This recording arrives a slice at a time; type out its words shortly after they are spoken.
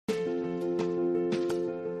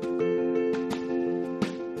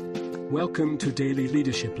Welcome to Daily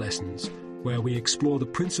Leadership Lessons, where we explore the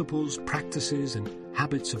principles, practices, and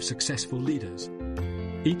habits of successful leaders.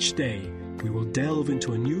 Each day, we will delve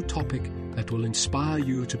into a new topic that will inspire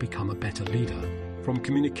you to become a better leader. From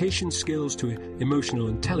communication skills to emotional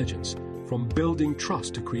intelligence, from building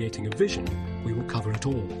trust to creating a vision, we will cover it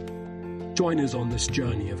all. Join us on this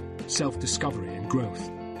journey of self-discovery and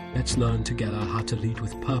growth. Let's learn together how to lead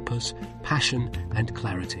with purpose, passion, and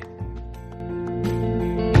clarity.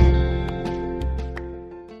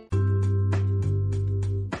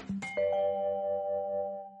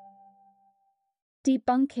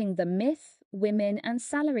 Debunking the myth, women, and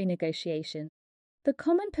salary negotiation. The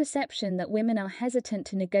common perception that women are hesitant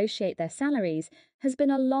to negotiate their salaries has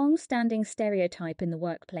been a long-standing stereotype in the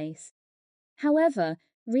workplace. However,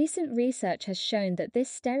 recent research has shown that this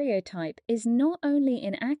stereotype is not only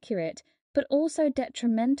inaccurate, but also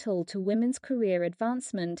detrimental to women's career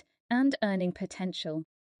advancement and earning potential.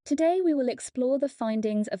 Today, we will explore the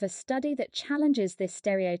findings of a study that challenges this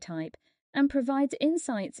stereotype and provides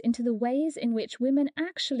insights into the ways in which women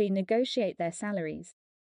actually negotiate their salaries.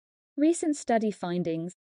 Recent study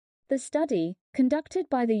findings. The study, conducted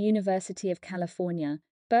by the University of California,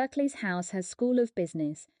 Berkeley's House School of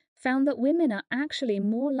Business, found that women are actually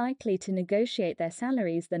more likely to negotiate their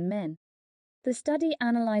salaries than men. The study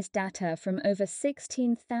analyzed data from over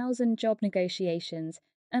 16,000 job negotiations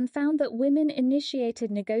and found that women initiated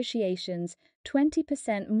negotiations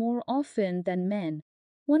 20% more often than men.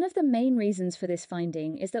 One of the main reasons for this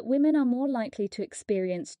finding is that women are more likely to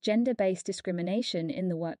experience gender-based discrimination in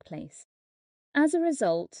the workplace. As a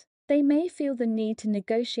result, they may feel the need to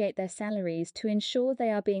negotiate their salaries to ensure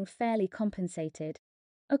they are being fairly compensated.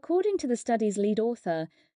 According to the study's lead author,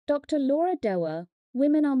 Dr. Laura Doer,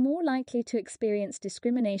 women are more likely to experience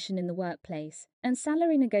discrimination in the workplace, and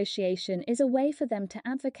salary negotiation is a way for them to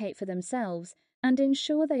advocate for themselves and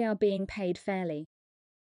ensure they are being paid fairly.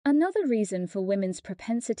 Another reason for women's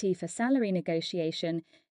propensity for salary negotiation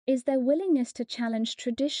is their willingness to challenge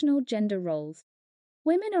traditional gender roles.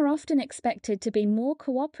 Women are often expected to be more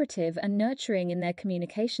cooperative and nurturing in their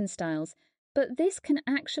communication styles, but this can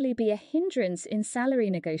actually be a hindrance in salary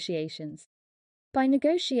negotiations. By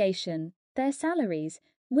negotiation, their salaries,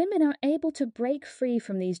 women are able to break free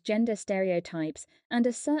from these gender stereotypes and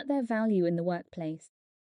assert their value in the workplace.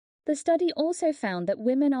 The study also found that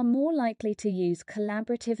women are more likely to use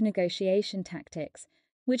collaborative negotiation tactics,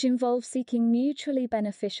 which involve seeking mutually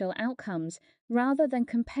beneficial outcomes rather than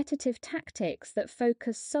competitive tactics that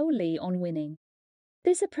focus solely on winning.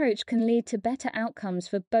 This approach can lead to better outcomes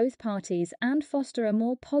for both parties and foster a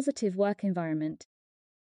more positive work environment.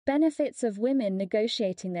 Benefits of women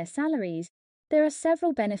negotiating their salaries. There are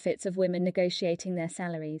several benefits of women negotiating their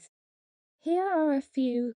salaries. Here are a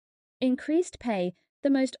few. Increased pay. The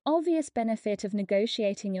most obvious benefit of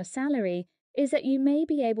negotiating your salary is that you may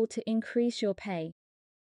be able to increase your pay.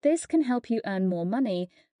 This can help you earn more money,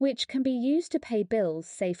 which can be used to pay bills,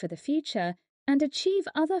 save for the future, and achieve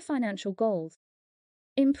other financial goals.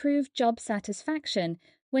 Improved job satisfaction.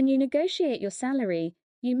 When you negotiate your salary,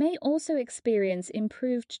 you may also experience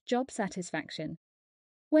improved job satisfaction.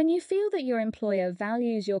 When you feel that your employer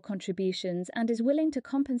values your contributions and is willing to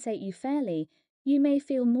compensate you fairly, you may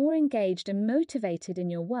feel more engaged and motivated in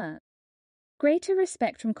your work. Greater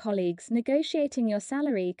respect from colleagues. Negotiating your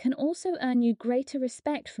salary can also earn you greater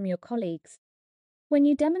respect from your colleagues. When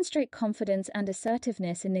you demonstrate confidence and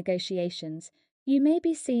assertiveness in negotiations, you may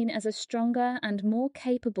be seen as a stronger and more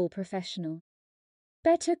capable professional.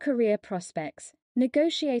 Better career prospects.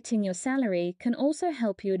 Negotiating your salary can also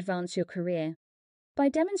help you advance your career. By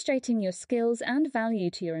demonstrating your skills and value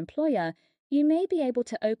to your employer, you may be able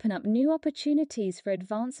to open up new opportunities for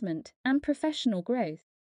advancement and professional growth.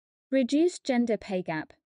 Reduce gender pay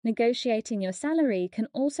gap. Negotiating your salary can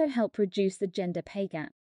also help reduce the gender pay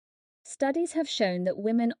gap. Studies have shown that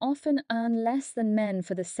women often earn less than men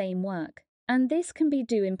for the same work, and this can be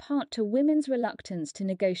due in part to women's reluctance to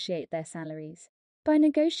negotiate their salaries. By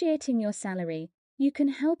negotiating your salary, you can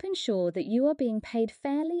help ensure that you are being paid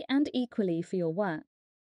fairly and equally for your work.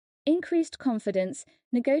 Increased confidence.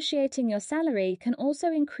 Negotiating your salary can also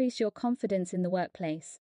increase your confidence in the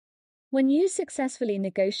workplace. When you successfully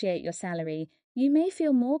negotiate your salary, you may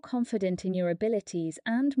feel more confident in your abilities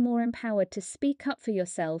and more empowered to speak up for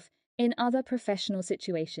yourself in other professional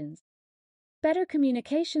situations. Better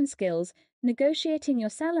communication skills. Negotiating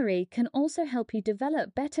your salary can also help you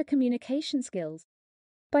develop better communication skills.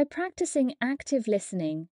 By practicing active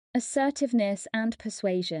listening, assertiveness, and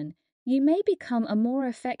persuasion, you may become a more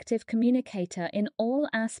effective communicator in all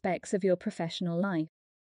aspects of your professional life.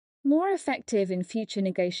 More effective in future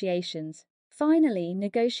negotiations. Finally,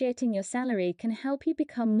 negotiating your salary can help you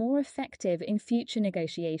become more effective in future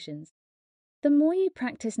negotiations. The more you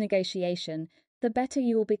practice negotiation, the better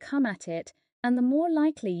you will become at it, and the more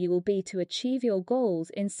likely you will be to achieve your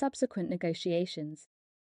goals in subsequent negotiations.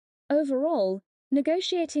 Overall,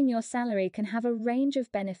 negotiating your salary can have a range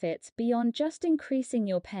of benefits beyond just increasing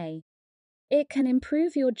your pay. It can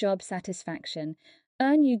improve your job satisfaction,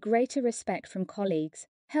 earn you greater respect from colleagues,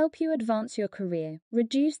 help you advance your career,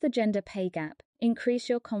 reduce the gender pay gap, increase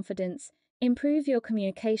your confidence, improve your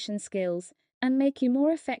communication skills, and make you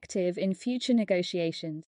more effective in future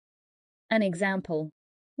negotiations. An example.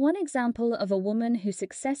 One example of a woman who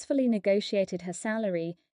successfully negotiated her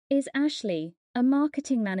salary is Ashley, a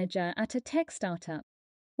marketing manager at a tech startup.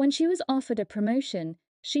 When she was offered a promotion,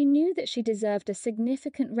 she knew that she deserved a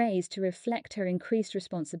significant raise to reflect her increased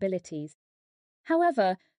responsibilities.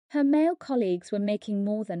 However, her male colleagues were making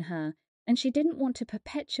more than her, and she didn't want to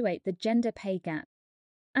perpetuate the gender pay gap.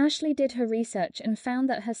 Ashley did her research and found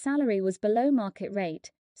that her salary was below market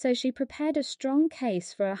rate, so she prepared a strong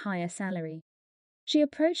case for a higher salary. She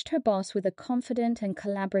approached her boss with a confident and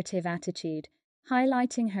collaborative attitude,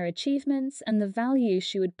 highlighting her achievements and the value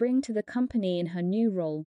she would bring to the company in her new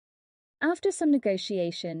role. After some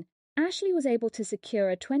negotiation, Ashley was able to secure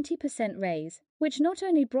a 20% raise, which not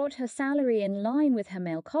only brought her salary in line with her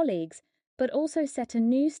male colleagues, but also set a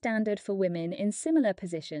new standard for women in similar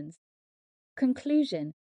positions.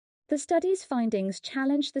 Conclusion. The study's findings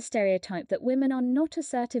challenge the stereotype that women are not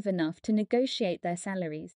assertive enough to negotiate their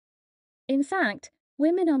salaries. In fact,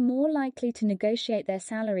 women are more likely to negotiate their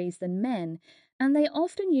salaries than men, and they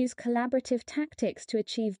often use collaborative tactics to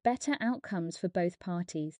achieve better outcomes for both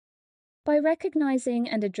parties. By recognizing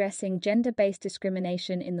and addressing gender-based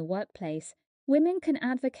discrimination in the workplace, women can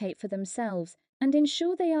advocate for themselves and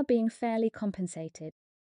ensure they are being fairly compensated.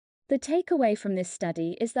 The takeaway from this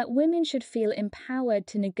study is that women should feel empowered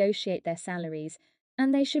to negotiate their salaries,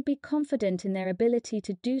 and they should be confident in their ability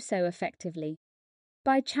to do so effectively.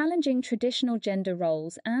 By challenging traditional gender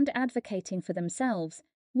roles and advocating for themselves,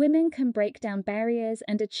 women can break down barriers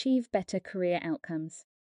and achieve better career outcomes.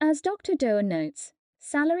 As Dr. Doerr notes,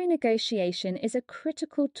 salary negotiation is a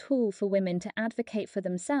critical tool for women to advocate for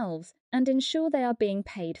themselves and ensure they are being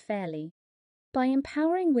paid fairly. By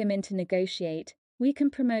empowering women to negotiate, we can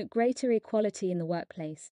promote greater equality in the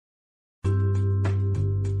workplace.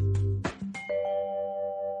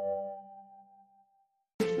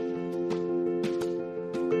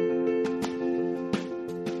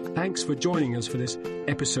 Thanks for joining us for this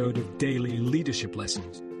episode of Daily Leadership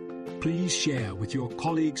Lessons. Please share with your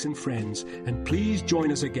colleagues and friends, and please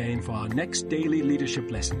join us again for our next Daily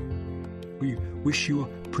Leadership Lesson. We wish you a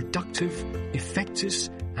productive, effective,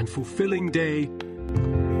 and fulfilling day